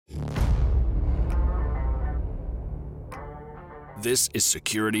This is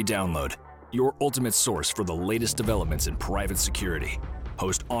Security Download, your ultimate source for the latest developments in private security.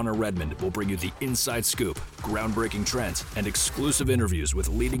 Host Honor Redmond will bring you the inside scoop, groundbreaking trends, and exclusive interviews with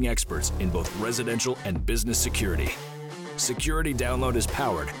leading experts in both residential and business security. Security Download is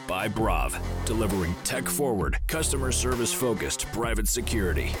powered by Brav, delivering tech-forward, customer service-focused private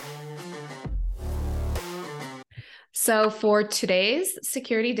security. So for today's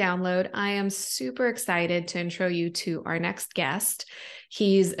Security Download, I am super excited to intro you to our next guest.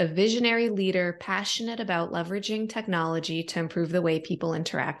 He's a visionary leader, passionate about leveraging technology to improve the way people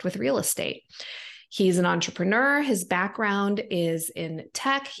interact with real estate. He's an entrepreneur. His background is in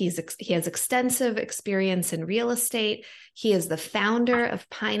tech. He has extensive experience in real estate. He is the founder of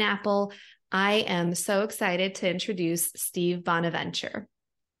Pineapple. I am so excited to introduce Steve Bonaventure.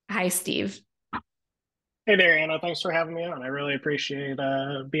 Hi, Steve. Hey there, Anna. Thanks for having me on. I really appreciate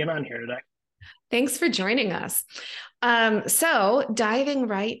being on here today. Thanks for joining us. So diving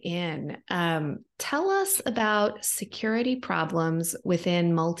right in, tell us about security problems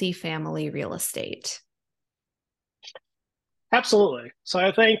within multifamily real estate. Absolutely. So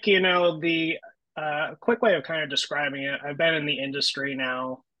I think, the quick way of kind of describing it, I've been in the industry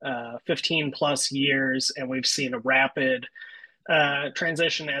now 15 plus years, and we've seen a rapid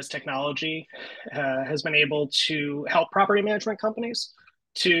transition as technology has been able to help property management companies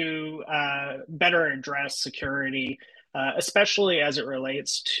to better address security, especially as it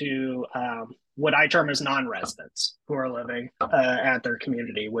relates to what I term as non-residents who are living at their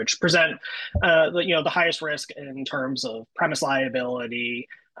community, which present the highest risk in terms of premise liability,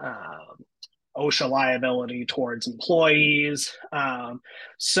 OSHA liability towards employees.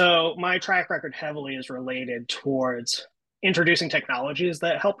 So my track record heavily is related towards introducing technologies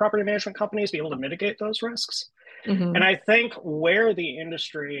that help property management companies be able to mitigate those risks. Mm-hmm. And I think where the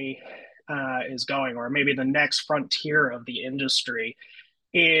industry is going, or maybe the next frontier of the industry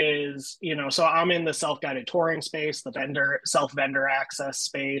is, so I'm in the self-guided touring space, the self-vendor access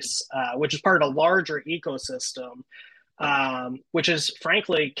space, which is part of a larger ecosystem, which is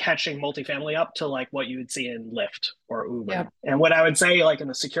frankly catching multifamily up to like what you would see in Lyft or Uber. Yep. And what I would say like in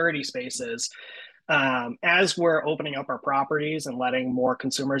the security spaces, as we're opening up our properties and letting more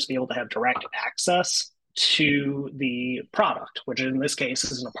consumers be able to have direct access to the product, which in this case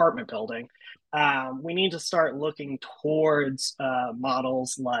is an apartment building, we need to start looking towards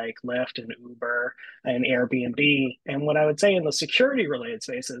models like Lyft and Uber and Airbnb. And what I would say in the security related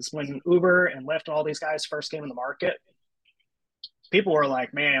spaces, when Uber and Lyft and all these guys first came in the market, people were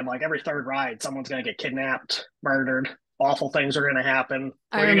like, man, like every third ride, someone's going to get kidnapped, murdered. Awful things are going to happen.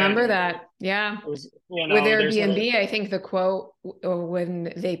 I remember that. Yeah. With Airbnb, I think the quote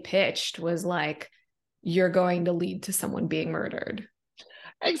when they pitched was like, you're going to lead to someone being murdered.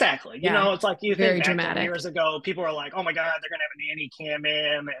 Exactly. Yeah. It's like you think back dramatic. 10 years ago, people were like, oh my God, they're going to have a nanny cam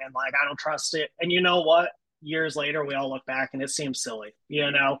in and like, I don't trust it. And you know what? Years later, we all look back and it seems silly,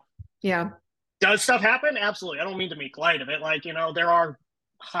 Yeah. Does stuff happen? Absolutely. I don't mean to make light of it. Like, there are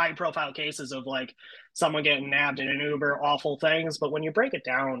high profile cases of like someone getting nabbed in an Uber, awful things. But when you break it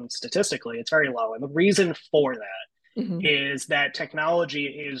down statistically, it's very low. And the reason for that is that technology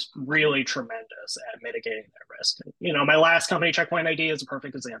is really tremendous at mitigating that risk. My last company, Checkpoint ID, is a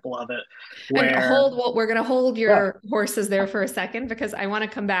perfect example of it. We're going to hold your horses there for a second, because I want to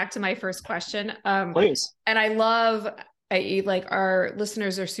come back to my first question. Please. And our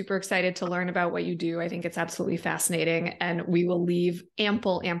listeners are super excited to learn about what you do. I think it's absolutely fascinating, and we will leave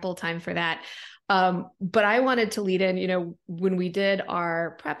ample time for that. But I wanted to lead in, when we did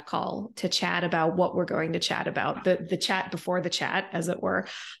our prep call to chat about what we're going to chat about, the chat before the chat, as it were,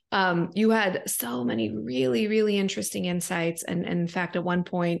 you had so many really, really interesting insights. And in fact, at one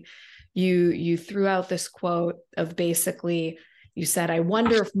point you threw out this quote of basically, you said, I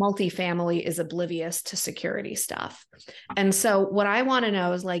wonder if multifamily is oblivious to security stuff. And so what I want to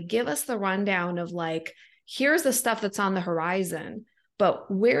know is like, give us the rundown of like, here's the stuff that's on the horizon,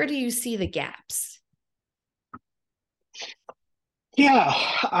 but where do you see the gaps? Yeah,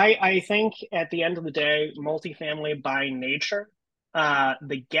 I think at the end of the day, multifamily by nature,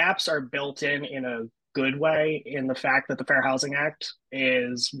 the gaps are built in a good way, in the fact that the Fair Housing Act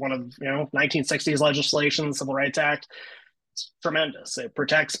is one of 1960s legislation, Civil Rights Act. It's tremendous. It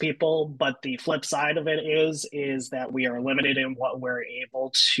protects people, but the flip side of it is that we are limited in what we're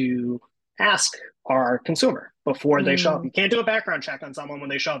able to ask our consumer before they show up. You can't do a background check on someone when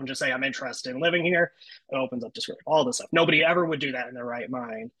they show up and just say, I'm interested in living here. It opens up to all this stuff. Nobody ever would do that in their right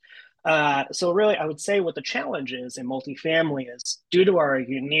mind. So really, I would say what the challenge is in multifamily is, due to our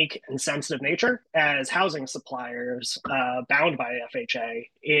unique and sensitive nature as housing suppliers bound by FHA,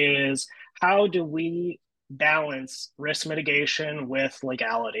 is how do we balance risk mitigation with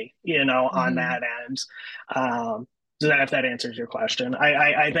legality, you know, on that end. So that, if that answers your question,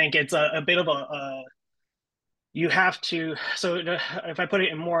 I think it's a bit of a you have to, so if I put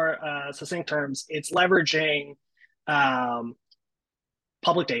it in more succinct terms, it's leveraging um,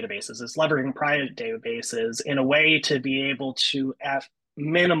 public databases, it's leveraging private databases in a way to be able to, at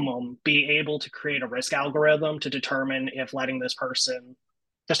minimum, be able to create a risk algorithm to determine if letting this person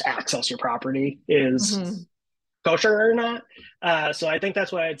just access your property is kosher or not. So I think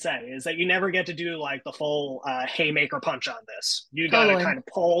that's what I'd say, is that you never get to do like the full haymaker punch on this. You got to kind of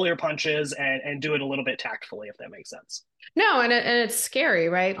pull your punches and do it a little bit tactfully, if that makes sense. No, and it's scary,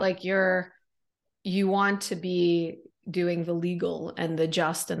 right? Like you want to be doing the legal and the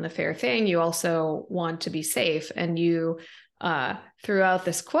just and the fair thing. You also want to be safe. And you, throughout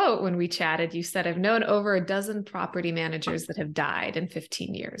this quote, when we chatted, you said, I've known over a dozen property managers that have died in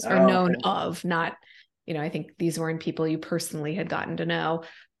 15 years, or known of, not, you know, I think these weren't people you personally had gotten to know.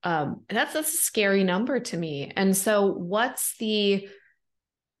 And that's a scary number to me. And so what's the,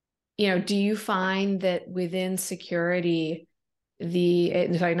 you know, do you find that within security,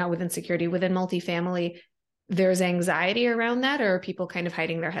 within multifamily, there's anxiety around that, or are people kind of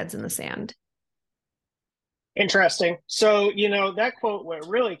hiding their heads in the sand? Interesting. So, you know, that quote, what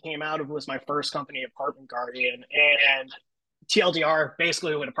really came out of was my first company, Apartment Guardian. And TLDR,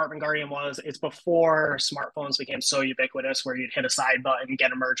 basically what Apartment Guardian was, it's before smartphones became so ubiquitous where you'd hit a side button and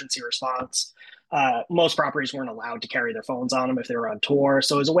get emergency response. Most properties weren't allowed to carry their phones on them if they were on tour.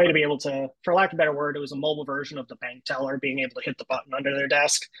 So it was a way to be able to, for lack of a better word, it was a mobile version of the bank teller, being able to hit the button under their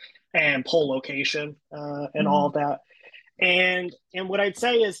desk and pull location and all of that. And what I'd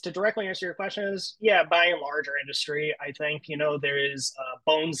say is, to directly answer your question, is yeah, by and large, our industry, I think, you know, there is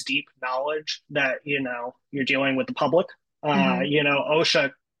bones deep knowledge that, you know, you're dealing with the public. You know,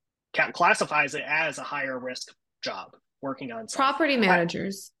 OSHA classifies it as a higher risk job working on site. Property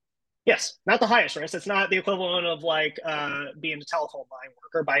managers. Yes, not the highest risk. It's not the equivalent of like being a telephone line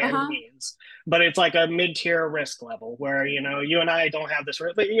worker by any means, but it's like a mid-tier risk level where, you know, you and I don't have this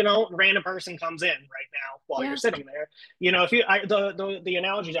risk, but, you know, a random person comes in right now while you're sitting there. You know, if you, the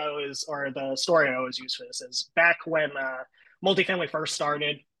analogy I always, or the story I always use for this is back when multifamily first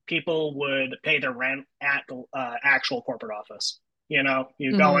started, people would pay their rent at the actual corporate office. You know,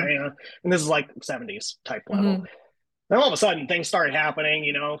 you go in, and this is like 70s type level. Then all of a sudden things started happening.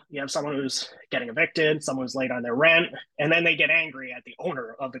 You know, you have someone who's getting evicted, someone who's late on their rent, and then they get angry at the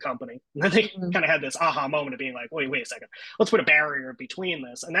owner of the company. And then they kind of had this aha moment of being like, wait a second, let's put a barrier between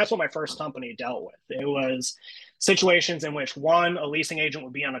this. And that's what my first company dealt with. It was situations in which, one, a leasing agent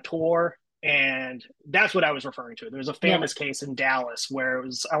would be on a tour, and that's what I was referring to. There was a famous case in Dallas where it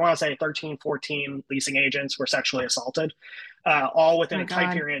was, I want to say 13, 14 leasing agents were sexually assaulted, all within a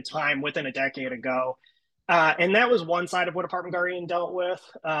tight period of time, within a decade ago. And that was one side of what Apartment Guardian dealt with,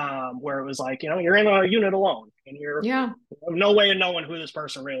 where it was like, you know, you're in a unit alone and you're no way of knowing who this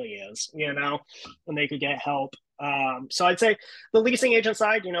person really is, you know, and they could get help. So I'd say the leasing agent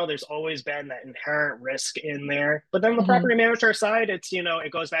side, you know, there's always been that inherent risk in there. But then the property manager side, it's, you know,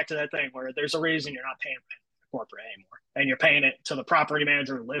 it goes back to that thing where there's a reason you're not paying rent corporate anymore, and you're paying it to the property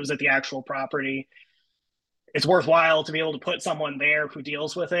manager who lives at the actual property. It's worthwhile to be able to put someone there who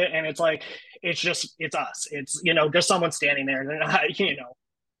deals with it. And it's like, it's us. It's, you know, just someone standing there. They're not, you know,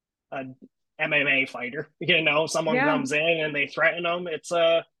 a MMA fighter, you know, someone comes in and they threaten them. It's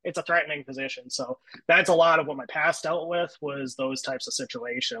a threatening position. So that's a lot of what my past dealt with, was those types of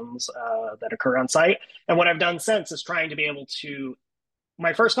situations that occur on site. And what I've done since is trying to be able to,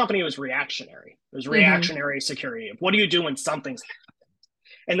 my first company was reactionary. It was reactionary security. What do you do when something's happened?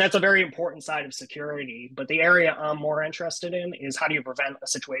 And that's a very important side of security. But the area I'm more interested in is, how do you prevent a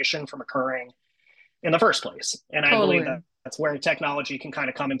situation from occurring in the first place? And I believe that that's where technology can kind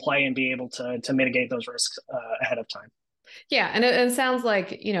of come and play and be able to mitigate those risks ahead of time. Yeah. And it sounds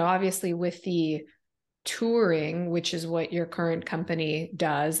like, you know, obviously with the touring, which is what your current company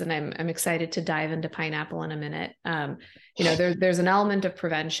does, and I'm excited to dive into Pineapple in a minute. You know, there's an element of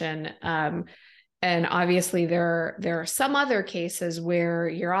prevention. And obviously there are some other cases where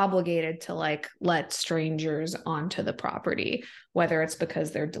you're obligated to like let strangers onto the property, whether it's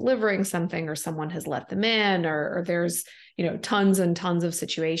because they're delivering something or someone has let them in, or there's, you know, tons and tons of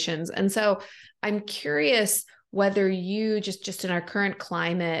situations. And so I'm curious whether you just in our current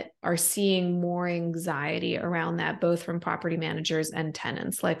climate are seeing more anxiety around that, both from property managers and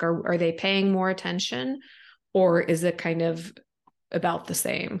tenants. Like, are they paying more attention, or is it kind of about the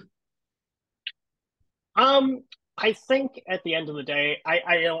same? I think at the end of the day,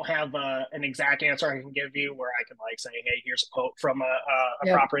 I don't have an exact answer I can give you where I can like say, hey, here's a quote from a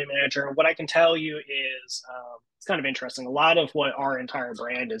Yep. property manager. What I can tell you is it's kind of interesting. A lot of what our entire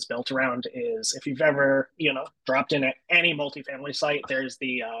brand is built around is if you've ever, dropped in at any multifamily site, there's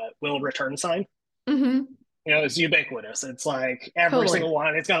the will return sign. Mm-hmm. It's ubiquitous. It's like every Totally. single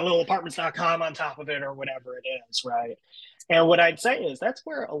one. It's got a little apartments.com on top of it or whatever it is, right? And what I'd say is that's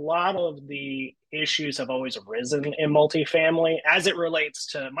where a lot of the issues have always arisen in multifamily as it relates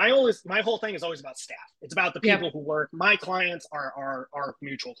to my whole thing is always about staff. It's about the people Yep. who work. My clients are our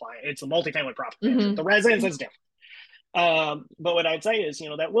mutual client. It's the multifamily property manager. Mm-hmm. The residence is different. But what I'd say is,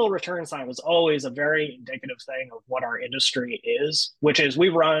 that will return sign was always a very indicative thing of what our industry is, which is we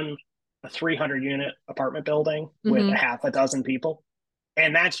run a 300 unit apartment building with a Mm-hmm. half a dozen people.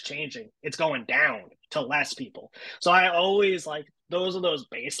 And that's changing. It's going down to less people. So I always like those are those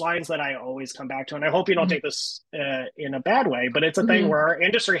baselines that I always come back to. And I hope you don't take this in a bad way, but it's a thing Mm-hmm. where our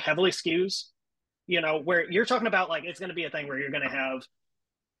industry heavily skews, where you're talking about like it's going to be a thing where you're going to have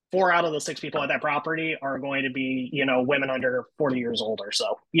 4 out of the 6 people at that property are going to be, women under 40 years old or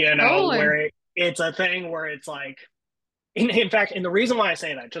so, Totally. where it's a thing where it's like, in fact, and the reason why I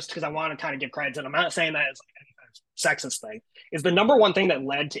say that, just because I want to kind of give credit, and I'm not saying that as like any kind of sexist thing, is the number one thing that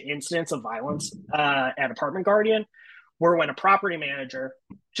led to incidents of violence at Apartment Guardian were when a property manager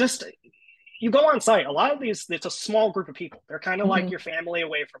just you go on site. A lot of these, it's a small group of people. They're kind of like Mm-hmm. your family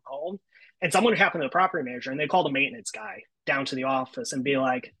away from home. And someone would happen to the property manager and they call the maintenance guy down to the office and be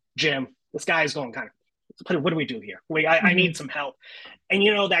like, Jim, this guy's going kind of, what do we do here? I Mm-hmm. need some help. And,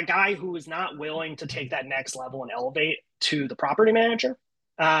 that guy who is not willing to take that next level and elevate to the property manager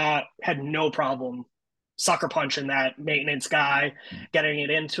had no problem sucker punching that maintenance guy, getting it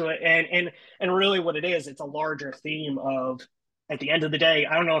into it. And really what it is, it's a larger theme of at the end of the day,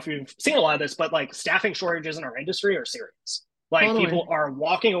 I don't know if you've seen a lot of this, but like staffing shortages in our industry are serious. Like Totally. people are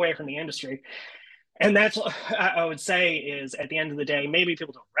walking away from the industry. And that's what I would say is at the end of the day, maybe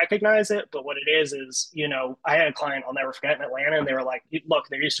people don't recognize it, but what it is, I had a client I'll never forget in Atlanta, and they were like, look,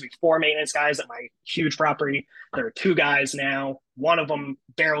 there used to be 4 maintenance guys at my huge property. There are 2 guys now. One of them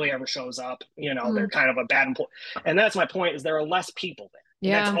barely ever shows up. They're Mm-hmm. kind of a bad employee. And that's my point is there are less people there.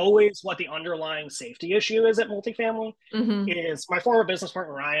 And that's Yeah. always what the underlying safety issue is at multifamily. Mm-hmm. Is my former business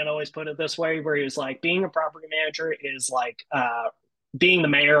partner Ryan always put it this way, where he was like, being a property manager is like being the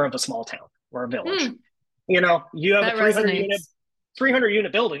mayor of a small town or a village. Mm. You have a That 300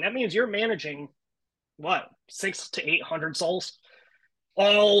 unit building. That means you're managing what 600 to 800 souls,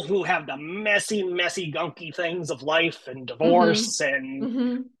 all who have the messy, gunky things of life and Mm-hmm. divorce and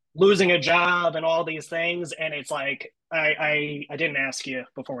Mm-hmm. losing a job and all these things. And it's like I didn't ask you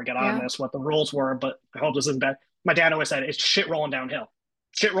before we got on Yeah. this what the rules were, but I hope this isn't bad. My dad always said it's shit rolling downhill.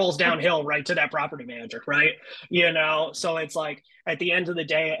 Shit rolls downhill right to that property manager, right? So it's like at the end of the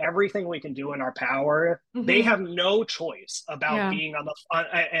day, everything we can do in our power, they Mm-hmm. have no choice about Yeah. being on the.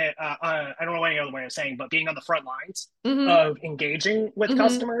 I don't know any other way of saying, but being on the front lines Mm-hmm. of engaging with Mm-hmm.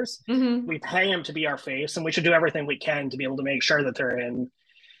 customers. Mm-hmm. We pay them to be our face, and we should do everything we can to be able to make sure that they're in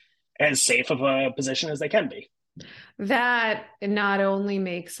as safe of a position as they can be. That not only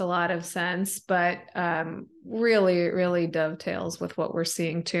makes a lot of sense, but really, really dovetails with what we're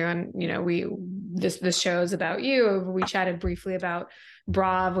seeing too. And this show is about you. We chatted briefly about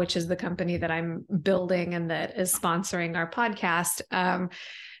Brav, which is the company that I'm building and that is sponsoring our podcast. And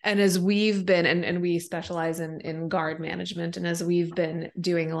as we've been, and we specialize in guard management, and as we've been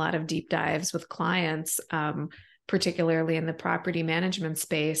doing a lot of deep dives with clients, particularly in the property management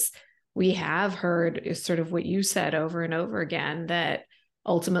space, we have heard sort of what you said over and over again, that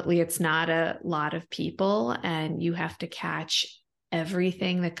ultimately it's not a lot of people and you have to catch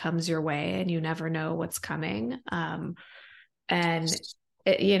everything that comes your way and you never know what's coming. And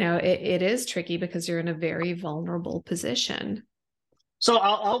it is tricky because you're in a very vulnerable position. So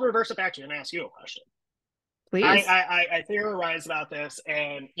I'll reverse it back to you and ask you a question. Please. I theorized about this,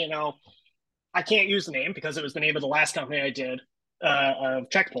 and I can't use the name because it was the name of the last company I did of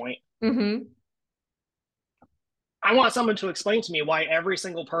Checkpoint. Mm-hmm. I want someone to explain to me why every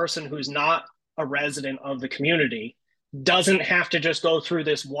single person who's not a resident of the community doesn't have to just go through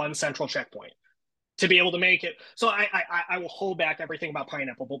this one central checkpoint to be able to make it. So I will hold back everything about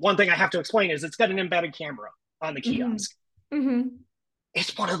Pineapple, but one thing I have to explain is it's got an embedded camera on the Mm-hmm. kiosk. Mm-hmm.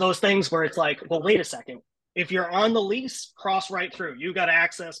 It's one of those things where it's like, well, wait a second. If you're on the lease, cross right through. You got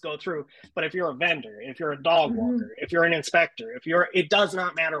access, go through. But if you're a vendor, if you're a dog Mm-hmm. walker, if you're an inspector, it does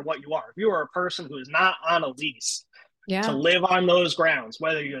not matter what you are. If you are a person who is not on a lease to Yeah. live on those grounds,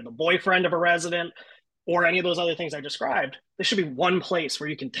 whether you're the boyfriend of a resident or any of those other things I described, there should be one place where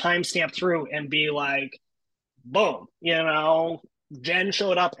you can timestamp through and be like, boom, Jen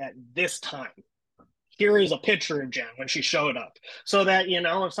showed up at this time. Here is a picture of Jen when she showed up. So that,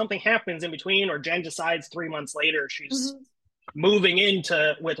 if something happens in between, or Jen decides 3 months later she's moving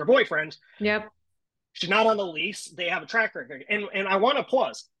into with her boyfriend. Yep. She's not on the lease. They have a track record. And I want to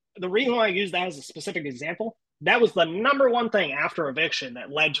pause. The reason why I use that as a specific example, that was the number one thing after eviction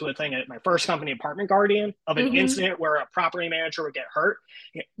that led to a thing at my first company, Apartment Guardian, of an incident where a property manager would get hurt.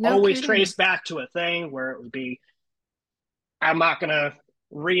 It always traced back to a thing where it would be, I'm not going to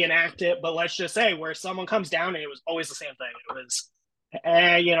reenact it, but let's just say where someone comes down and it was always the same thing. It was,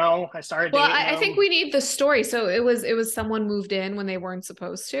 I started Well, dating I think we need the story. So it was someone moved in when they weren't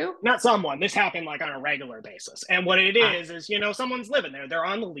supposed to. Not someone. This happened like on a regular basis. And what it is, someone's living there. They're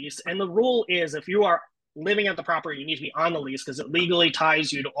on the lease. And the rule is if you are living at the property, you need to be on the lease because it legally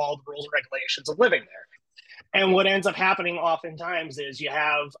ties you to all the rules and regulations of living there. And what ends up happening oftentimes is you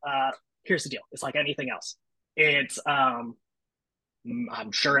have, here's the deal. It's like anything else. It's, I'm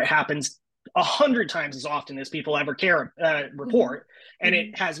sure it happens 100 times as often as people ever report, and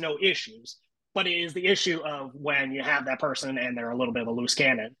it has no issues. But it is the issue of when you have that person and they're a little bit of a loose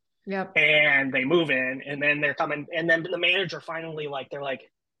cannon. Yep. And they move in, and then they're coming, and then the manager finally, they're like,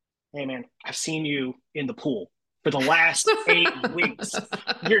 "Hey man, I've seen you in the pool for the last 8 weeks.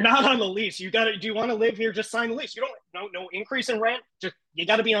 You're not on the lease. Do you want to live here? Just sign the lease. You don't, no increase in rent. Just, you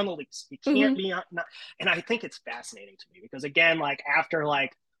got to be on the lease. You can't be on." And I think it's fascinating to me because again, after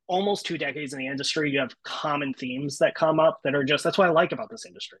almost 2 decades in the industry, you have common themes that come up that are just, that's what I like about this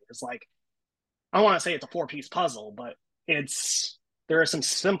industry. It's I don't want to say it's a 4-piece puzzle, but there are some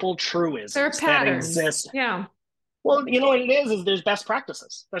simple truisms that exist. Yeah. Well, what it is there's best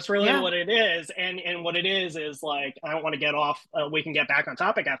practices. That's really what it is. And what it is I don't want to get off, we can get back on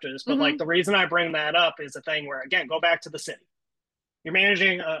topic after this, but the reason I bring that up is a thing where, again, go back to the city. You're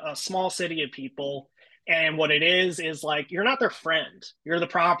managing a small city of people. And what it is you're not their friend. You're the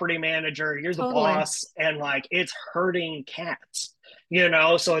property manager. You're the boss. And it's hurting cats,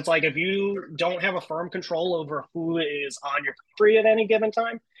 So it's if you don't have a firm control over who is on your property at any given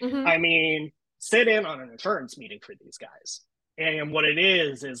time, I mean, sit in on an insurance meeting for these guys. And what it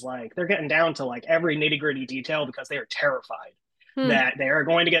is they're getting down to every nitty gritty detail because they are terrified that they are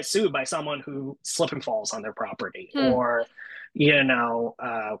going to get sued by someone who slip and falls on their property or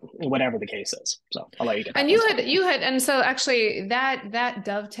whatever the case is. So I'll let you get. And and so actually that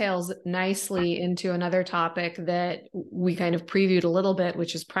dovetails nicely into another topic that we kind of previewed a little bit,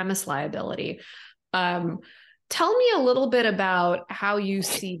 which is premise liability. Tell me a little bit about how you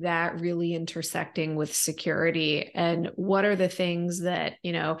see that really intersecting with security, and what are the things that,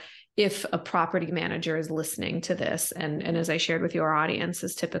 if a property manager is listening to this, and as I shared with your audience,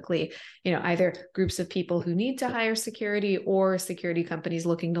 is typically, either groups of people who need to hire security or security companies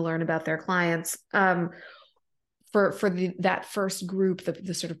looking to learn about their clients. That first group,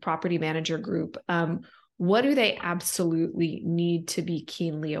 the sort of property manager group, what do they absolutely need to be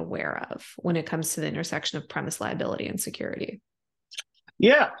keenly aware of when it comes to the intersection of premise liability and security?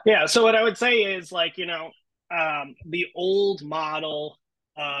 Yeah. So what I would say is the old model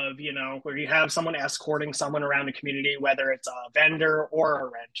of, where you have someone escorting someone around a community, whether it's a vendor or a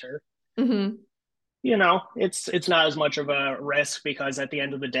renter, it's not as much of a risk because at the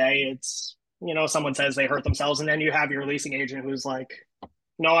end of the day, it's, someone says they hurt themselves and then you have your leasing agent who's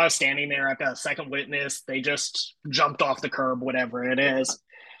no, I was standing there. I've got a second witness. They just jumped off the curb, whatever it is.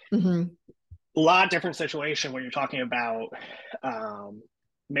 A lot different situation when you're talking about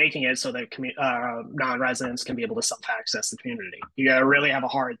making it so that non-residents can be able to self-access the community. You got to really have a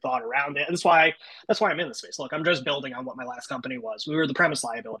hard thought around it. That's why I'm in this space. Look, I'm just building on what my last company was. We were the premise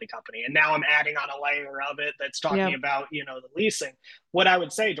liability company, and now I'm adding on a layer of it that's talking about, the leasing. What I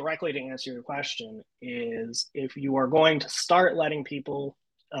would say directly to answer your question is if you are going to start letting people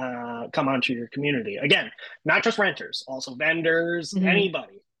come onto your community, again, not just renters, also vendors,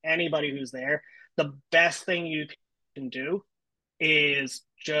 anybody who's there, the best thing you can do is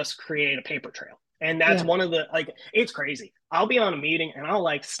just create a paper trail. And that's one of the, it's crazy. I'll be on a meeting and I'll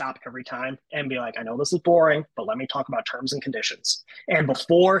stop every time and be I know this is boring, but let me talk about terms and conditions. And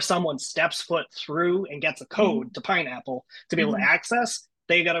before someone steps foot through and gets a code to Pineapple to be able to access,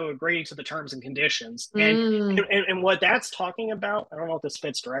 they got to agree to the terms and conditions. And what that's talking about, I don't know if this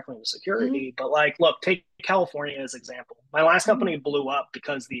fits directly into security, but look, take California as example. My last company blew up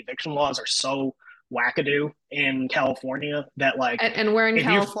because the eviction laws are so wackadoo in California that and we're in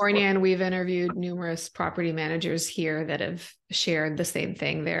California and we've interviewed numerous property managers here that have shared the same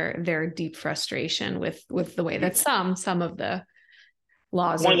thing, their deep frustration with the way that some of the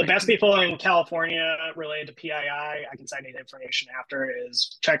laws. One of the best people in California related to PII, I can send you the information after,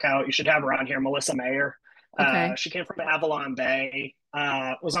 is check out, you should have her on here, Melissa Mayer. Okay. She came from Avalon Bay,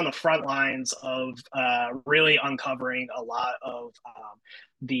 was on the front lines of really uncovering a lot of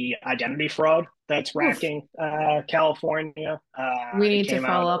the identity fraud that's Oof. racking California. We It need to came out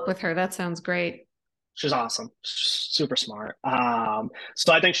follow up of, with her. That sounds great. she's awesome, super smart.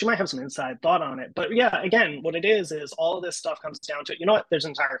 So I think she might have some inside thought on it. But yeah, again, what it is all of this stuff comes down to, you know what? There's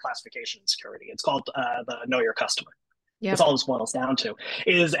an entire classification in security. It's called the Know Your Customer. That's Yep. all this boils down to.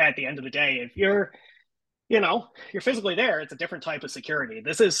 Is at the end of the day, if you're you're physically there, it's a different type of security.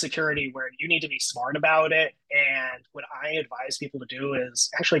 This is security where you need to be smart about it. And what I advise people to do is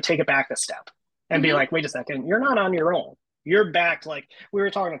actually take it back a step and be Mm-hmm. like, wait a second, you're not on your own. You're backed. Like we were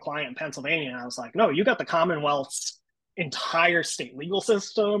talking to a client in Pennsylvania, and I was like, no, you got the Commonwealth's entire state legal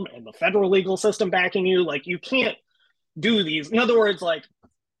system and the federal legal system backing you. Like you can't do these. In other words, like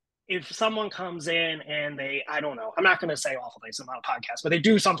if someone comes in and they, I don't know, I'm not going to say awful things about a podcast, but they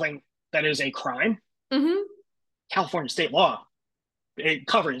do something that is a crime, Mm-hmm. California state law, it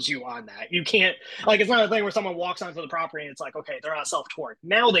covers you on that. You can't, like, it's not a thing where someone walks onto the property and it's like, okay, they're not self-tort.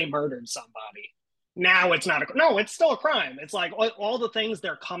 Now they murdered somebody. Now it's not no, it's still a crime. It's like all the things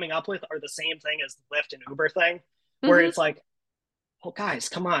they're coming up with are the same thing as the Lyft and Uber thing, where Mm-hmm. it's like, oh guys,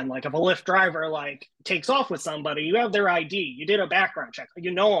 come on. Like if a Lyft driver like takes off with somebody, you have their ID, you did a background check,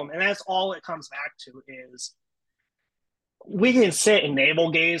 you know them. And that's all it comes back to is we can sit and navel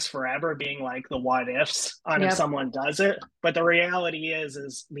gaze forever being like the what ifs on if Yep. someone does it, but the reality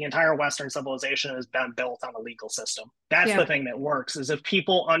is the entire western civilization has been built on a legal system. That's the Yep. thing that works is if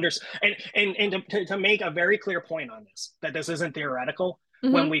people understand. And to make a very clear point on this, that this isn't theoretical,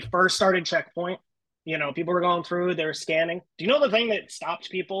 when Mm-hmm. we first started checkpoint, people were going through, they're scanning. Do you know the thing that stopped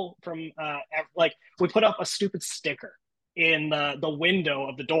people from like we put up a stupid sticker in the window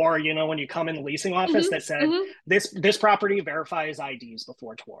of the door, when you come in the leasing office, that Mm-hmm. said Mm-hmm. this property verifies IDs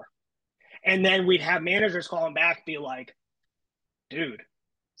before tour. And then we'd have managers calling back, be like, dude,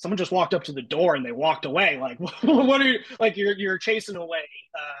 someone just walked up to the door and they walked away. Like, what are you like? You're chasing away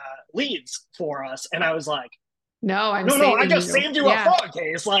leads for us. And I was like, No, I'm no, I saving just you. saved you a Yeah. fraud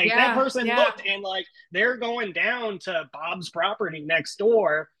case. Like that Yeah. person Yeah. looked and like they're going down to Bob's property next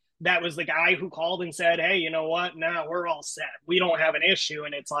door. That was the guy who called and said, hey, you know what? Now we're all set. We don't have an issue.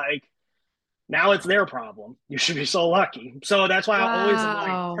 And it's like, now it's their problem. You should be so lucky. So that's why I always am like,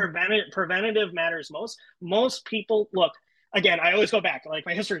 Wow. preventative matters most. Most people look, again, I always go back. Like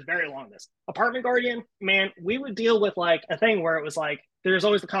my history is very long. This apartment guardian, man, we would deal with like a thing where it was like, there's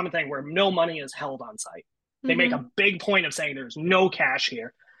always the common thing where no money is held on site. They make Mm-hmm. a big point of saying there's no cash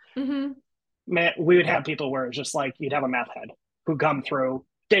here. Mm-hmm. Man, we would have people where it's just like you'd have a meth head who come through.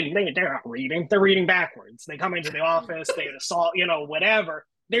 They're not reading. They're reading backwards. They come into the office. They assault, whatever.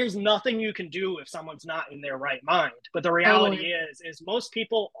 There's nothing you can do if someone's not in their right mind. But the reality Totally. is most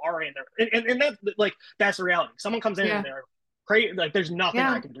people are in their, and that like that's the reality. Someone comes in and Yeah. they're crazy. Like there's nothing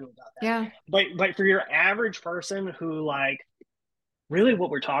I Yeah. can do about that. Yeah. But for your average person who like really what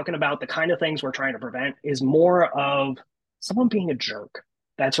we're talking about, the kind of things we're trying to prevent is more of someone being a jerk.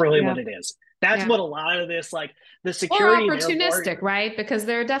 That's really Yeah. what it is. That's Yeah. what a lot of this, like the Or security they're worried. opportunistic, right? Because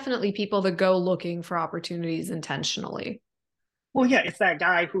there are definitely people that go looking for opportunities intentionally. Well, yeah, it's that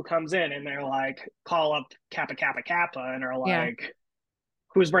guy who comes in and they're like, call up Kappa Kappa Kappa and are Yeah. like,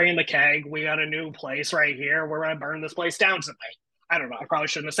 who's bringing the keg? We got a new place right here. We're going to burn this place down tonight. I don't know. I probably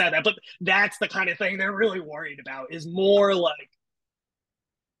shouldn't have said that, but that's the kind of thing they're really worried about is more like,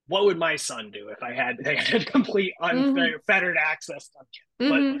 what would my son do if they had complete Mm-hmm. unfettered access to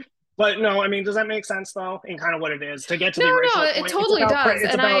them? Mm-hmm. But no, I mean, does that make sense though? In kind of what it is to get to No, the no, original it point? It's totally about does.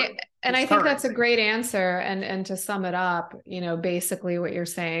 it's And about I think that's a currency. great answer. And to sum it up, basically what you're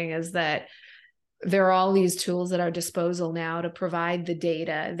saying is that there are all these tools at our disposal now to provide the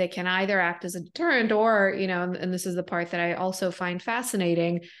data that can either act as a deterrent or, and this is the part that I also find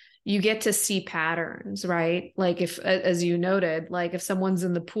fascinating, you get to see patterns, right? Like if, as you noted, like if someone's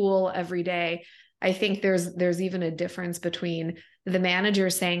in the pool every day, I think there's even a difference between the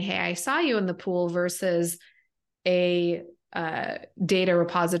manager saying, hey, I saw you in the pool versus a data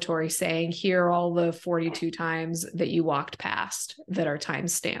repository saying, here are all the 42 times that you walked past that are time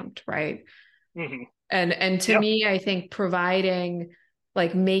stamped, right? Mm-hmm. And to Yep. me, I think providing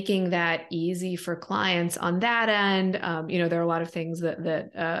like making that easy for clients on that end. There are a lot of things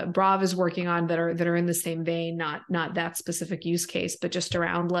that Brav is working on that are in the same vein, not that specific use case, but just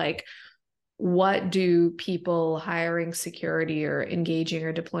around like, what do people hiring security or engaging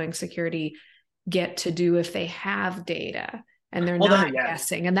or deploying security get to do if they have data and they're not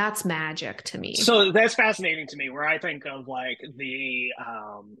guessing? And that's magic to me. So that's fascinating to me, where I think of like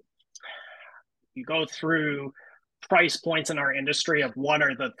you go through price points in our industry of what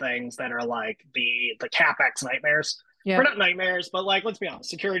are the things that are like the capex nightmares. Or Yeah. not nightmares, but like, let's be honest,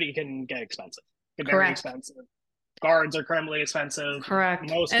 security can get expensive, get very Correct. expensive. Guards are criminally expensive. Correct.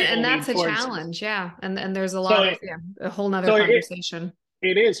 Most And people that's lean a towards. challenge. Yeah. And there's a So lot of, it, a whole nother so conversation.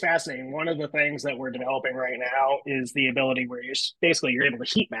 it is fascinating. One of the things that we're developing right now is the ability where you're able to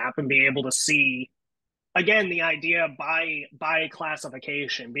heat map and be able to see, again, the idea by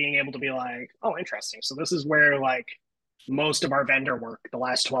classification, being able to be like, oh, interesting. So this is where like most of our vendor work the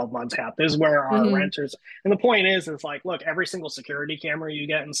last 12 months have. This is where our renters, and the point is like, look, every single security camera you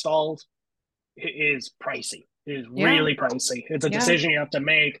get installed is pricey. It is really pricey. It's a decision you have to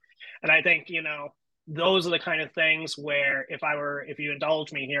make. And I think, those are the kind of things where if you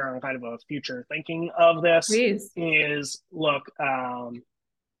indulge me here on kind of a future thinking of this, Please. is look, the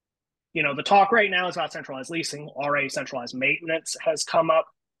talk right now is about centralized leasing. Already centralized maintenance has come up.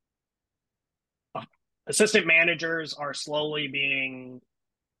 Assistant managers are slowly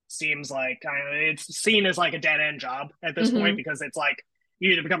seems like it's seen as like a dead end job at this point, because it's like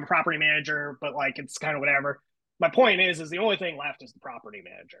you either become a property manager, but like it's kind of whatever. My point is the only thing left is the property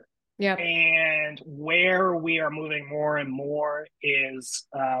manager. Yeah. And where we are moving more and more is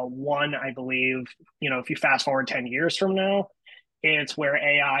one, I believe, if you fast forward 10 years from now, it's where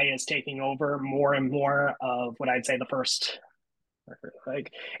AI is taking over more and more of what I'd say the first,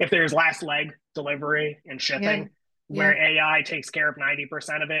 like if there's last leg delivery and shipping, where AI takes care of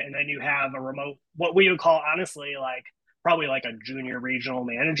 90% of it. And then you have a remote, what we would call honestly, like probably like a junior regional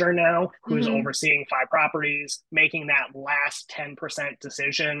manager now who's overseeing 5 properties, making that last 10%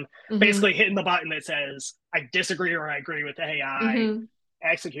 decision, basically hitting the button that says, I disagree or I agree with AI,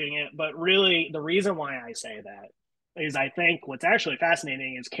 executing it. But really the reason why I say that is I think what's actually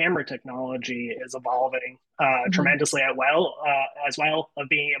fascinating is camera technology is evolving tremendously as well of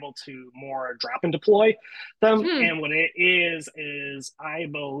being able to more drop and deploy them. And what it is I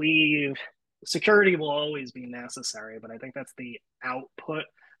believe security will always be necessary, but I think that's the output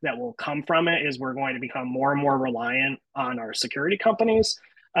that will come from it is we're going to become more and more reliant on our security companies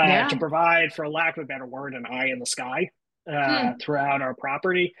to provide, for lack of a better word, an eye in the sky throughout our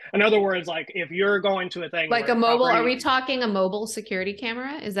property. In other words, like if you're going to a thing like a mobile, property, are we talking a mobile security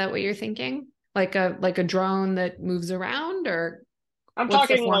camera? Is that what you're thinking? Like a drone that moves around, or I'm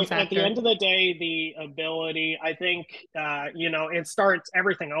talking like at the end of the day, the ability, I think,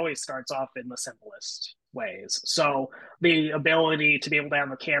 everything always starts off in the simplest ways. So the ability to be able to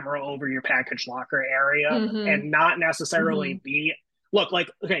have a camera over your package locker area and not necessarily look, like,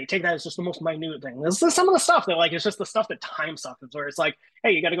 okay, take that as just the most minute thing. This is some of the stuff that like, it's just the stuff that time stuff is where it's like,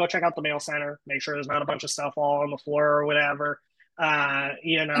 hey, you got to go check out the mail center, make sure there's not a bunch of stuff all on the floor or whatever.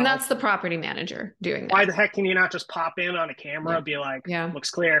 And that's the property manager doing that. Why the heck can you not just pop in on a camera, be like, looks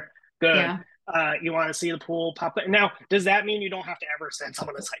clear, good. You want to see the pool, pop it. Now, does that mean you don't have to ever send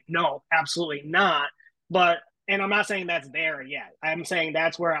someone to site? No, absolutely not. And I'm not saying that's there yet. I'm saying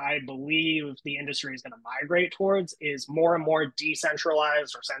that's where I believe the industry is going to migrate towards, is more and more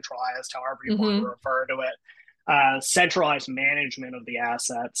decentralized or centralized, however you want to refer to it. Centralized management of the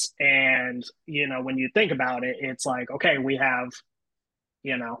assets. And, when you think about it, it's like, okay, we have,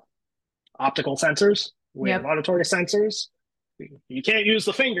 optical sensors, we have auditory sensors. You can't use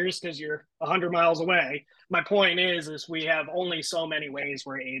the fingers because you're 100 miles away. My point is we have only so many ways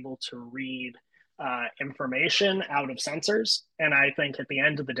we're able to read information out of sensors. And I think at the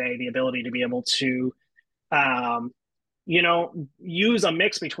end of the day, the ability to be able to use a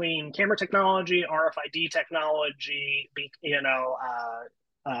mix between camera technology, RFID technology,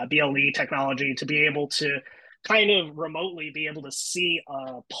 BLE technology to be able to kind of remotely be able to see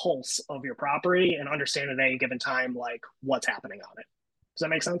a pulse of your property and understand at any given time, like what's happening on it. Does that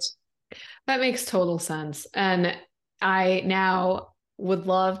make sense? That makes total sense. And I now would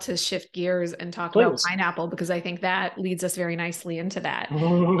love to shift gears and talk about Pineapple, because I think that leads us very nicely into that.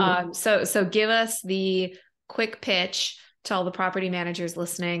 So give us the quick pitch to all the property managers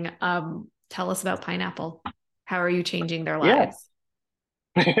listening. Tell us about Pineapple. How are you changing their lives?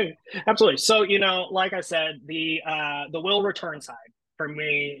 Absolutely. So, like I said, the will return side for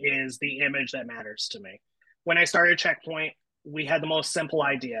me is the image that matters to me. When I started Checkpoint, we had the most simple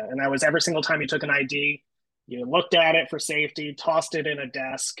idea. And that was every single time you took an ID, you looked at it for safety, tossed it in a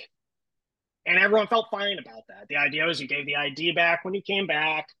desk, and everyone felt fine about that. The idea was you gave the ID back when you came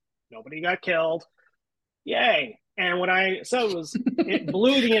back. Nobody got killed. Yay. And what I said was it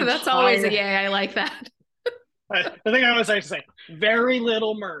blew the entire... That's always a yay. I like that. The thing I always like to say, very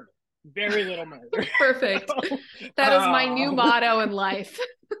little murder. Very little murder. Perfect. That is my new motto in life.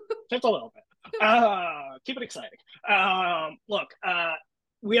 Just a little bit. Keep it exciting. Look,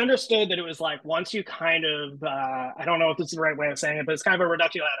 we understood that it was like once you kind of I don't know if this is the right way of saying it, but it's kind of a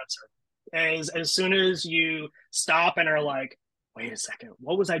reductio ad absurdum. As soon as you stop and are like, wait a second,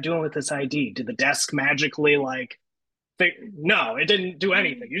 what was I doing with this ID? Did the desk magically like no, it didn't do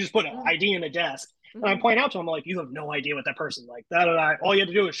anything. You just put an ID in the desk. And I point out to them, like, you have no idea what that person like. That all you have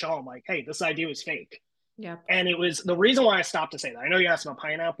to do is show them, like, hey, this ID was fake. Yeah. And it was the reason why I stopped to say that. I know you asked about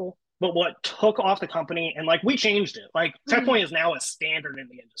pineapple, but what took off the company, and like we changed it. Like Checkpoint is now a standard in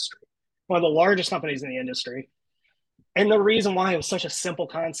the industry, one of the largest companies in the industry. And the reason why it was such a simple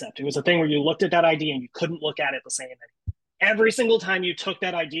concept, it was a thing where you looked at that ID and you couldn't look at it the same. Every single time you took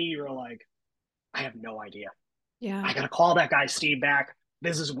that ID, you were like, I have no idea. Yeah. I got to call that guy Steve back.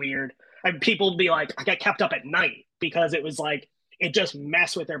 This is weird. And people be like, I got kept up at night because it was like, it just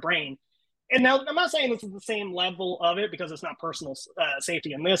messed with their brain. And now I'm not saying this is the same level of it because it's not personal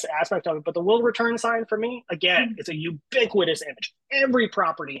safety in this aspect of it, but the will return sign for me, again, it's a ubiquitous image. Every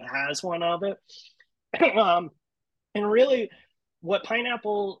property has one of it. And really what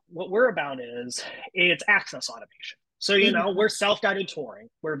we're about is it's access automation. So, we're self-guided touring,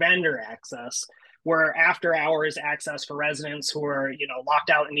 we're vendor access, we're after hours access for residents who are, locked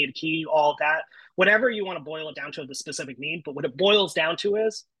out and need a key, all of that, whatever you want to boil it down to the specific need. But what it boils down to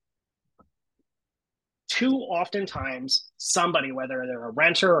is too oftentimes somebody, whether they're a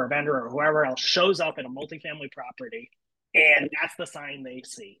renter or a vendor or whoever else, shows up at a multifamily property and that's the sign they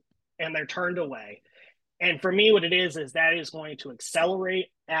see and they're turned away. And for me, what it is that is going to accelerate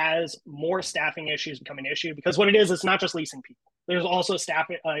as more staffing issues become an issue, because what it is, it's not just leasing people. There's also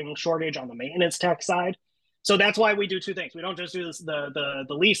staffing shortage on the maintenance tech side. So that's why we do two things. We don't just do the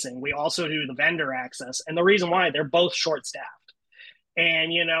leasing. We also do the vendor access. And the reason why, they're both short staffed.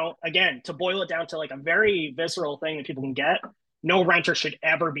 And, again, to boil it down to like a very visceral thing that people can get, no renter should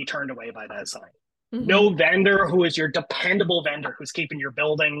ever be turned away by that sign. Mm-hmm. No vendor who is your dependable vendor who's keeping your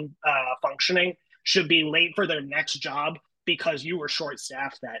building functioning should be late for their next job because you were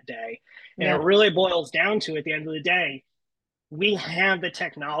short-staffed that day. And it really boils down to, at the end of the day, we have the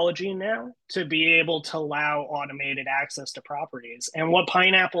technology now to be able to allow automated access to properties. And what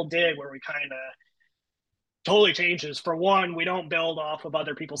Pineapple did, where we kind of totally changes, for one, we don't build off of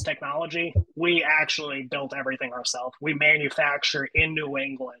other people's technology. We actually built everything ourselves. We manufacture in New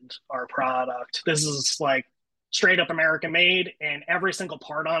England our product. This is like straight up American made, and every single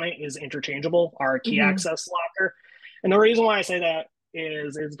part on it is interchangeable, our key access locker. And the reason why I say that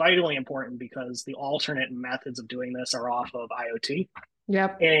is it's vitally important because the alternate methods of doing this are off of IoT.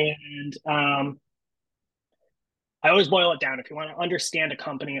 Yep. And I always boil it down. If you want to understand a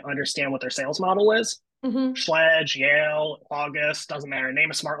company, understand what their sales model is. Schledge, Yale, August, doesn't matter.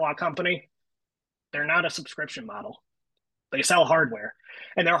 Name a smart lock company. They're not a subscription model. They sell hardware.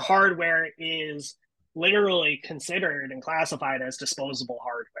 And their hardware is literally considered and classified as disposable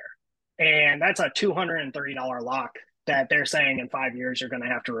hardware. And that's a $230 lock that they're saying in 5 years you're going to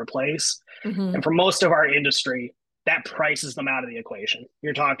have to replace. And for most of our industry, that prices them out of the equation.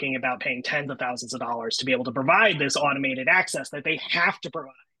 You're talking about paying tens of thousands of dollars to be able to provide this automated access that they have to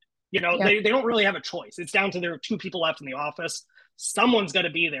provide. They don't really have a choice. It's down to there are two people left in the office. Someone's going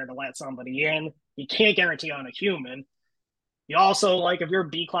to be there to let somebody in. You can't guarantee on a human. You also, like, if you're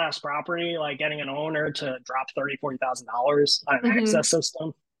B-class property, like getting an owner to drop $30,000-$40,000 on an access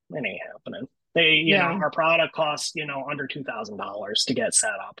system, it ain't happening. Our product costs, under $2,000 to get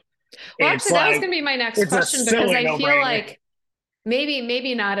set up. Well, actually, that was going to be my next question, because I feel like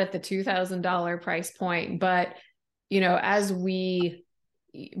maybe not at the $2,000 price point, but, as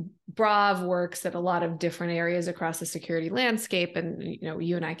Brav works at a lot of different areas across the security landscape. And,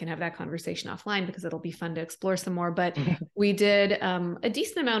 you and I can have that conversation offline because it'll be fun to explore some more, but we did a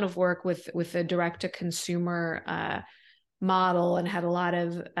decent amount of work with a direct to consumer model and had a lot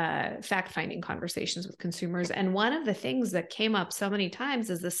of fact-finding conversations with consumers. And one of the things that came up so many times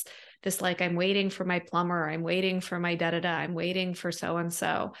is this like, I'm waiting for my plumber, I'm waiting for my da-da-da, I'm waiting for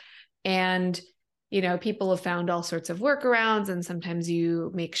so-and-so. And people have found all sorts of workarounds, and sometimes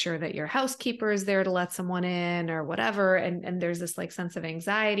you make sure that your housekeeper is there to let someone in or whatever. And there's this like sense of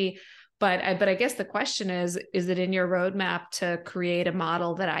anxiety. But I guess the question is it in your roadmap to create a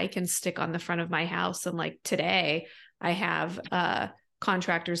model that I can stick on the front of my house? And like today I have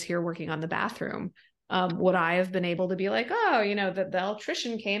contractors here working on the bathroom. Would I have been able to be like, the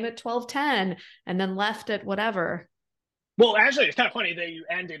electrician came at 12:10 and then left at whatever? Well, actually, it's kind of funny that you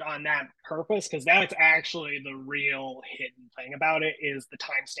ended on that purpose, because that's actually the real hidden thing about it is the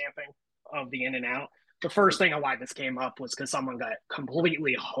time stamping of the in and out. The first thing on why this came up was because someone got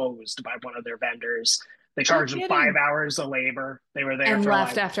completely hosed by one of their vendors. They charged them 5 hours of labor. They were there and for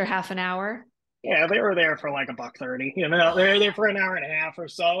left after half an hour. Yeah, they were there for like $1.30. They're there for an hour and a half or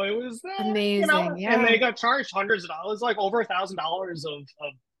so. It was, Amazing. and Yeah. they got charged hundreds of dollars, like over $1,000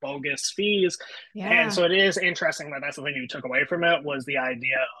 of bogus fees. And Yeah. so it is interesting that that's the thing you took away from it was the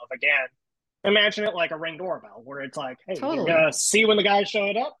idea of, again, imagine it like a Ring doorbell, where it's like, hey, you're Totally. gonna see when the guy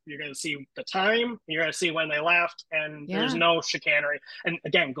showed up, you're gonna see the time, you're gonna see when they left, and there's Yeah. no chicanery. And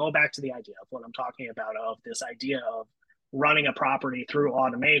again, go back to the idea of what I'm talking about, of this idea of running a property through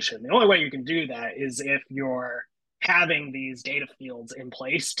automation. The only way you can do that is if you're having these data fields in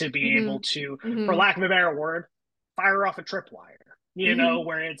place to be Hmm. able to, for Hmm. lack of a better word, fire off a tripwire. Hmm.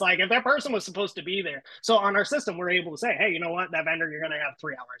 Where it's like, if that person was supposed to be there. So on our system, we're able to say, hey, you know what, that vendor, you're going to have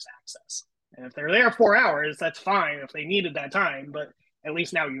 3 hours access. And if they're there 4 hours, that's fine if they needed that time, but at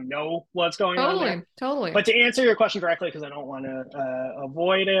least now you know what's going on there. Totally. Totally. But to answer your question directly, because I don't want to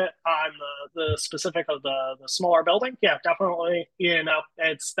avoid it on the specific of the smaller building, yeah, definitely.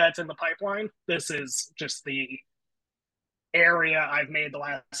 That's in the pipeline. This is just the area I've made the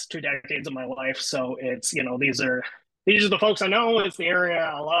last 2 decades of my life. So it's these are the folks I know. It's the area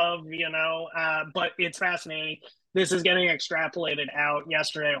I love. But it's fascinating. This is getting extrapolated out.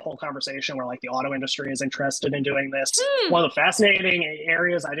 Yesterday, a whole conversation where like the auto industry is interested in doing this. Hmm. One of the fascinating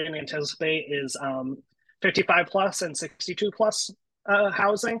areas I didn't anticipate is 55 plus and 62 plus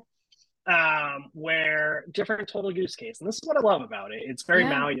housing, where different total use case. And this is what I love about it. It's very Yeah.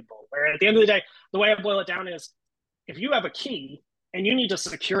 malleable. Where at the end of the day, the way I boil it down is, if you have a key and you need to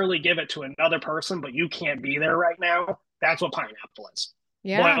securely give it to another person, but you can't be there right now, that's what Pineapple is.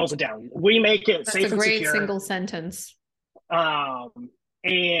 Yeah. Boils it down. We make it That's a safe and great secure. single sentence. So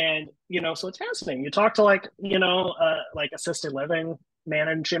it's fascinating. You talk to like assisted living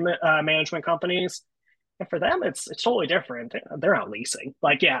management companies, and for them, it's totally different. They're not leasing.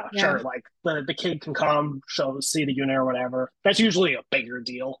 Like, yeah, Yeah. sure. Like the kid can come, see the unit or whatever. That's usually a bigger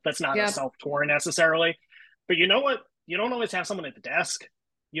deal. That's not a Yep. self tour necessarily. But you know what? You don't always have someone at the desk.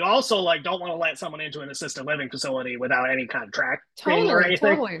 You also like don't want to let someone into an assisted living facility without any contracting or Totally. anything.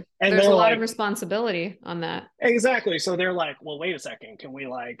 Totally. And There's they're a lot of like, responsibility on that. exactly. So they're like, well, wait a second. Can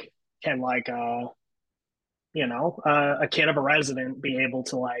like a kid of a resident be able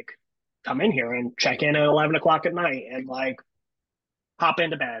to like come in here and check in at 11 o'clock at night and like hop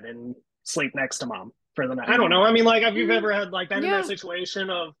into bed and sleep next to mom for the night? I don't Hmm. know. I mean, like, if you've Hmm. ever had like been in that Yeah. situation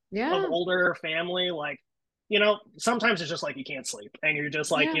of Yeah. older family, like, sometimes it's just like you can't sleep and you're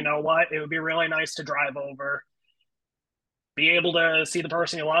just like, Yeah. you know what? It would be really nice to drive over, be able to see the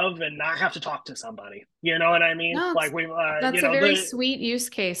person you love and not have to talk to somebody. You know what I mean? No, Like, we, that's a very sweet use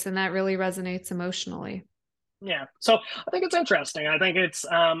case, and that really resonates emotionally. yeah. So I think it's interesting. I think it's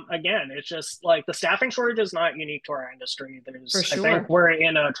again, it's just like the staffing shortage is not unique to our industry. For I think sure. we're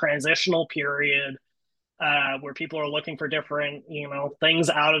in a transitional period where people are looking for different, things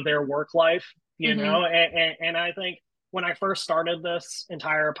out of their work life, Hmm. and I think when I first started this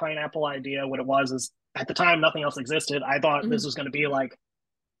entire pineapple idea, what it was is, at the time nothing else existed. I thought this Hmm. was going to be like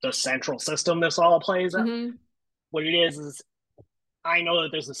the central system this all plays out. Hmm. What it is I know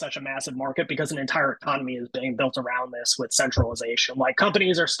that this is such a massive market because an entire economy is being built around this with centralization. Like,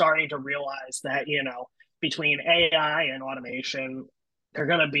 companies are starting to realize that, between AI and automation, they're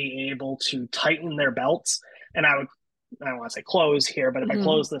going to be able to tighten their belts. And I don't want to say close here, but if I Hmm.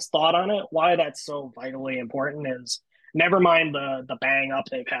 close this thought on it, why that's so vitally important is, never mind the bang up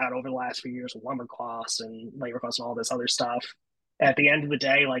they've had over the last few years with lumber costs and labor costs and all this other stuff. At the end of the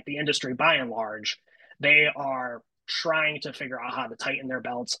day, like, the industry by and large, they are trying to figure out how to tighten their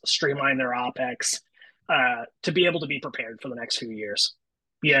belts, streamline their OPEX, to be able to be prepared for the next few years.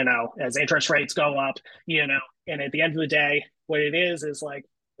 As interest rates go up, and at the end of the day, what it is like,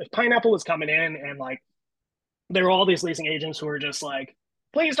 if Pineapple was coming in and like there were all these leasing agents who were just like,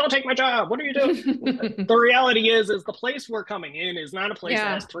 please don't take my job. What are you doing? The reality is the place we're coming in is not a place that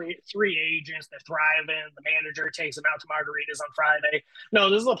Yeah. has three agents. They're thriving. The manager takes them out to margaritas on Friday. No,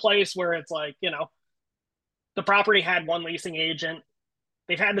 this is a place where it's like, the property had one leasing agent.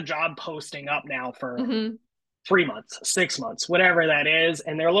 They've had the job posting up now for Hmm. 3 months, 6 months, whatever that is.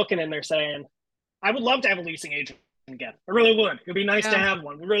 And they're looking and they're saying, I would love to have a leasing agent again. I really would. It'd be nice to Yeah. have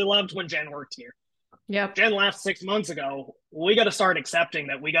one. We really loved when Jen worked here. Yep. Jen left 6 months ago. We got to start accepting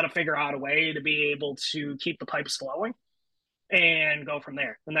that we got to figure out a way to be able to keep the pipes flowing and go from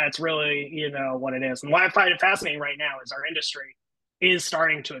there. And that's really, what it is. And why I find it fascinating right now is our industry is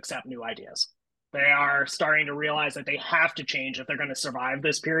starting to accept new ideas. They are starting to realize that they have to change if they're going to survive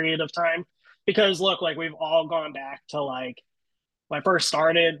this period of time. Because look, like, we've all gone back to like when I first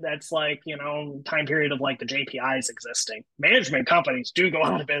started, that's like, time period of like the JPIs existing. Management companies do go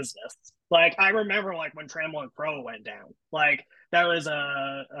out of business. Like I remember like when Trembling Crow went down, like that was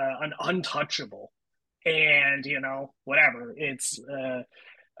an untouchable, and whatever. It's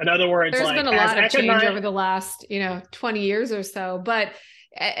in other words, There's like been a as lot of change economic. over the last, 20 years or so, but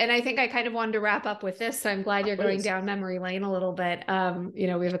and I think I kind of wanted to wrap up with this. So I'm glad you're going Please. down memory lane a little bit. We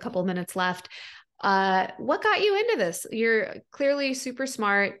have a couple minutes left. What got you into this? You're clearly super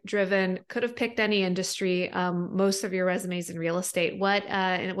smart, driven, could have picked any industry. Most of your resumes in real estate. What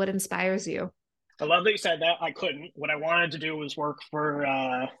inspires you? I love that you said that. I couldn't. What I wanted to do was work for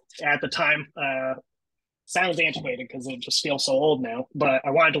at the time. Sounds antiquated because it just feels so old now. But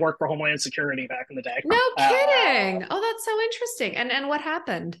I wanted to work for Homeland Security back in the day. No kidding. Oh, that's so interesting. And what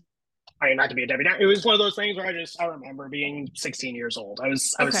happened? I mean, not to be a Debbie Downer. It was one of those things where I remember being 16 years old. I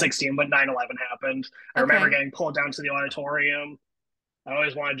was Okay. 16 when 9/11 happened. I remember Okay. getting pulled down to the auditorium. I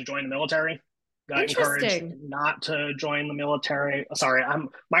always wanted to join the military. Got encouraged Interesting. not to join the military. Sorry,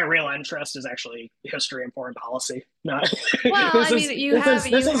 my real interest is actually history and foreign policy. Not Well, I mean,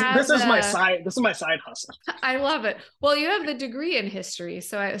 this is my side hustle. I love it. Well, you have the degree in history,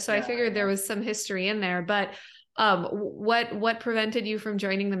 so I Yeah, figured there yeah. was some history in there. But what prevented you from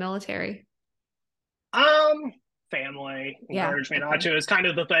joining the military? Um, Family Yeah, encouraged me not okay. to. It's kind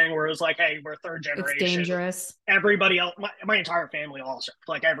of the thing where it was like, hey, we're third It's generation. dangerous. Everybody else, my entire family all served,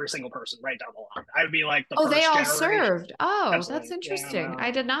 like every single person right down the line. I would be like the Oh, they first all generation. served. Oh, that's Absolutely. Yeah, interesting. I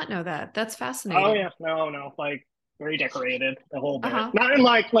no. did not know that. That's Oh fascinating. yeah, no, like very decorated the whole bit. Uh-huh. Not in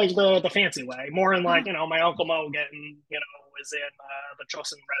like the fancy way, more in like, Uh-huh. my Uncle Mo getting, was in the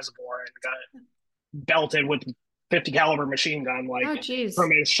Chosin Reservoir and got belted with 50 caliber machine gun, like Oh, geez.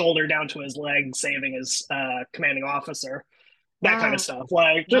 from his shoulder down to his leg, saving his commanding officer. That kind of Wow. stuff.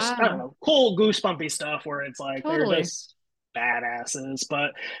 Like just, I don't Wow. know, cool goosebumpy stuff where it's like they're Totally. just badasses.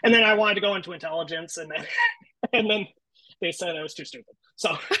 But and then I wanted to go into intelligence, and then and then they said I was too stupid.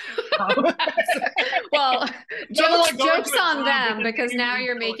 So Well, never jokes like going jokes to a on job them because because you now were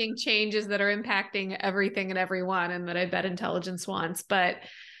you're making intelligent. changes that are impacting everything and everyone, and that I bet intelligence wants. But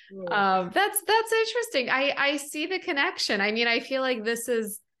that's interesting. I see the connection. I mean, I feel like this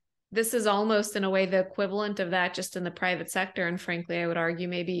is almost in a way the equivalent of that just in the private sector, and frankly, I would argue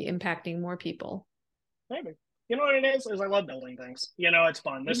maybe impacting more people. Maybe. You know what it is? Is I love building things. It's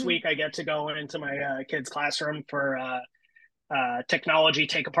fun. This Mhm. week I get to go into my kid's classroom for technology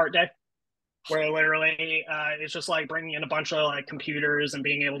take apart day, where literally it's just like bringing in a bunch of like computers and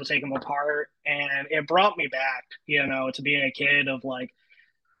being able to take them apart. And it brought me back, to being a kid of like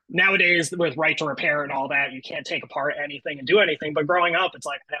nowadays with right to repair and all that, you can't take apart anything and do anything. But growing up, it's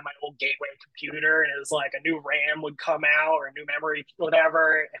like I had my old gateway computer and it was like a new RAM would come out or a new memory,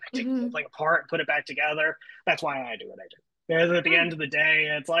 whatever, and I take the whole Mhm. thing apart and put it back together. That's why I do what I do. Because at the Oh, end of the day,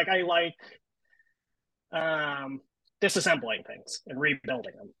 it's like I like um, disassembling things and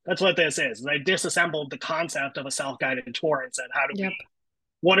rebuilding them. That's what this is. I disassembled the concept of a self-guided tour and said, yep.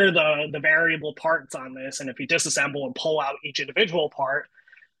 what are the variable parts on this? And if you disassemble and pull out each individual part,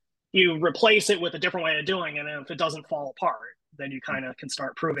 you replace it with a different way of doing it. And if it doesn't fall apart, then you kind of can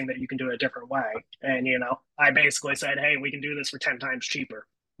start proving that you can do it a different way. And, I basically said, hey, we can do this for 10 times cheaper.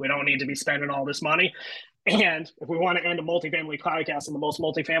 We don't need to be spending all this money. And if we want to end a multifamily podcast and the most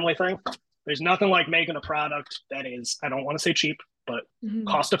multifamily thing, there's nothing like making a product that is, I don't want to say cheap, but Mhm.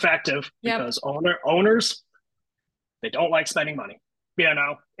 cost effective Yep. because owners, they don't like spending money,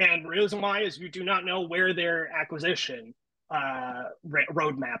 and the reason why is you do not know where their acquisition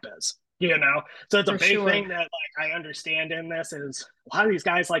roadmap is, so it's a For big sure. thing that like I understand in this is a lot of these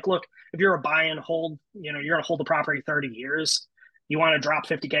guys like, look, if you're a buy and hold, you're going to hold the property 30 years, you want to drop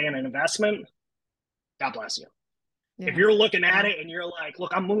 50K in an investment, God bless you. If Yeah. you're looking at Yeah. it and you're like,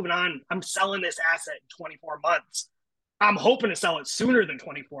 look, I'm moving on, I'm selling this asset in 24 months, I'm hoping to sell it sooner than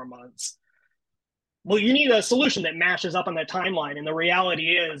 24 months. Well, you need a solution that matches up on that timeline. And the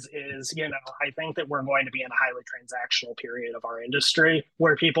reality is, I think that we're going to be in a highly transactional period of our industry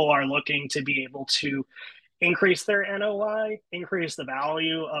where people are looking to be able to increase their NOI, increase the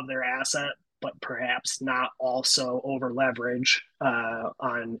value of their asset, but perhaps not also over leverage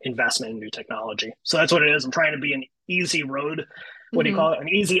on investment in new technology. So that's what it is. I'm trying to be an easy road. What do you Mhm. call it? An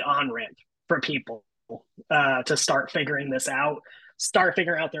easy on ramp for people to start figuring this out, start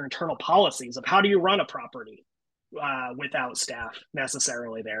figuring out their internal policies of how do you run a property without staff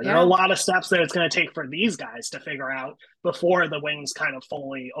necessarily there. There are a Yeah. lot of steps that it's going to take for these guys to figure out before the wings kind of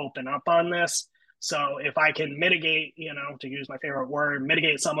fully open up on this. So if I can mitigate, to use my favorite word,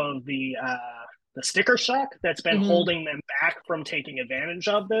 mitigate some of the sticker shock that's been Mhm. holding them back from taking advantage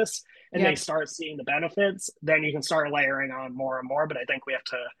of this, and they Yep. start seeing the benefits, then you can start layering on more and more. But I think we have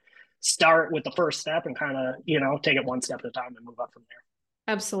to start with the first step and kind of, take it one step at a time and move up from there.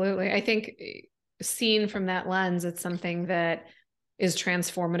 Absolutely. I think seen from that lens, it's something that is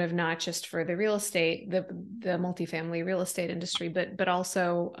transformative, not just for the real estate, the multifamily real estate industry, but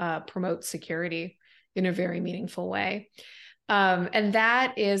also promote security in a very meaningful way. And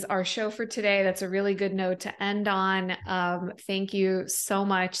that is our show for today. That's a really good note to end on. Thank you so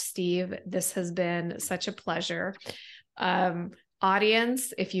much, Steve. This has been such a pleasure.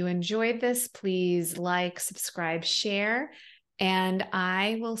 Audience, if you enjoyed this, please like, subscribe, share, and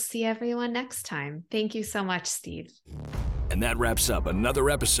I will see everyone next time. Thank you so much, Steve. And that wraps up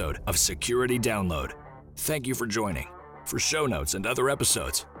another episode of Security Download. Thank you for joining. For show notes and other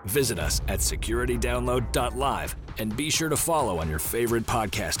episodes, visit us at securitydownload.live and be sure to follow on your favorite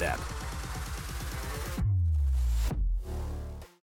podcast app.